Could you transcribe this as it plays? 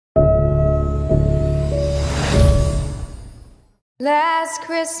Last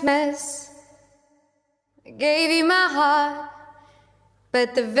Christmas, I gave you my heart,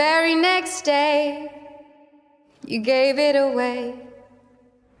 but the very next day, you gave it away.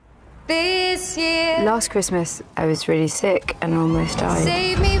 This year, Last Christmas, I was really sick and almost died.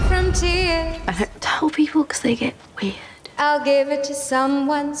 save me from tears. I don't tell people because they get weird. I'll give it to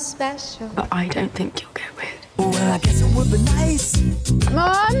someone special. But I don't think you'll get weird. Well, I guess it would be nice.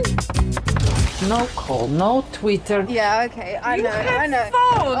 Mom? No call, no Twitter. Yeah, okay, I know.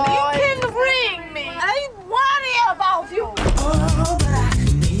 Phone. Oh, You can ring me. I worry about you.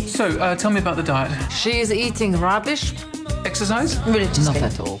 So, tell me about the diet. She is eating rubbish. Exercise? Religiously.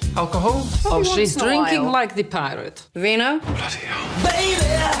 Not at all. Alcohol? Oh, she's once in a drinking while. like the pirate. Vino? Bloody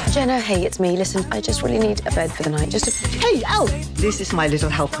hell. Jenna, hey, it's me. Listen, I just really need a bed for the night. Just a... Hey, Elf! This is my little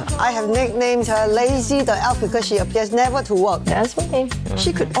helper. I have nicknamed her Lazy the Elf because she appears never to work. That's me.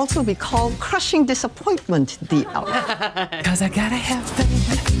 She could also be called Crushing Disappointment, the Elf. Because I gotta have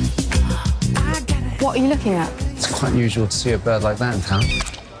faith. What are you looking at? It's quite unusual to see a bird like that in town.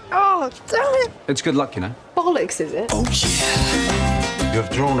 Oh, damn it! It's good luck, you know. Bollocks, is it? Oh, yeah. You've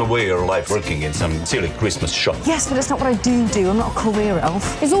thrown away your life working in some silly Christmas shop. Yes, but it's not what I do. I'm not a career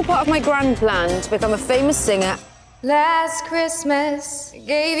elf. It's all part of my grand plan to become a famous singer. Last Christmas, I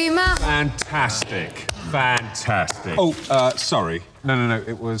gave you my Fantastic. Fantastic. Oh, sorry. No,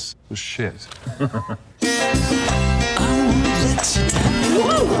 it was shit.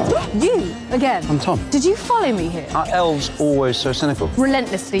 You, again. I'm Tom. Did you follow me here? Are elves always so cynical?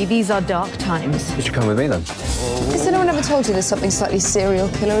 Relentlessly, these are dark times. Did you come with me, then? Has anyone ever told you there's something slightly serial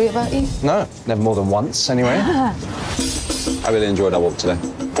killery about you? No, never more than once, anyway. I really enjoyed our walk today.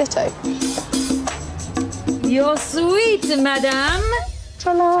 Ditto. You're sweet, madame.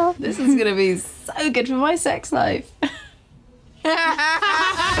 Ta-da. This is going to be so good for my sex life.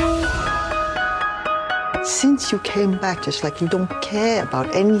 Since you came back, just like you don't care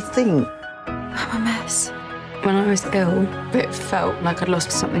about anything. I'm a mess. When I was ill, it felt like I'd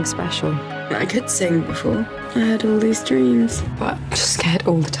lost something special. I could sing before. I had all these dreams, but I'm just scared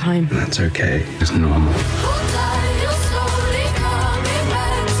all the time. That's okay. It's normal.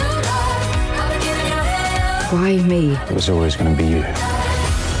 Why me? It was always going to be you.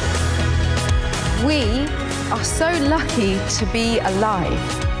 We are so lucky to be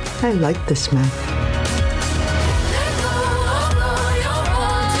alive. I like this man.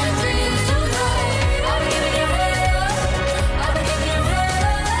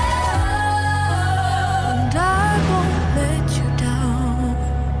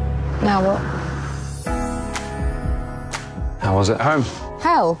 Now what? How was it home?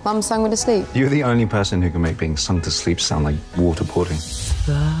 Hell, Mum sang me to sleep. You're the only person who can make being sung to sleep sound like waterboarding.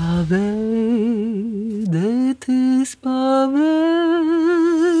 Spave, det är spave.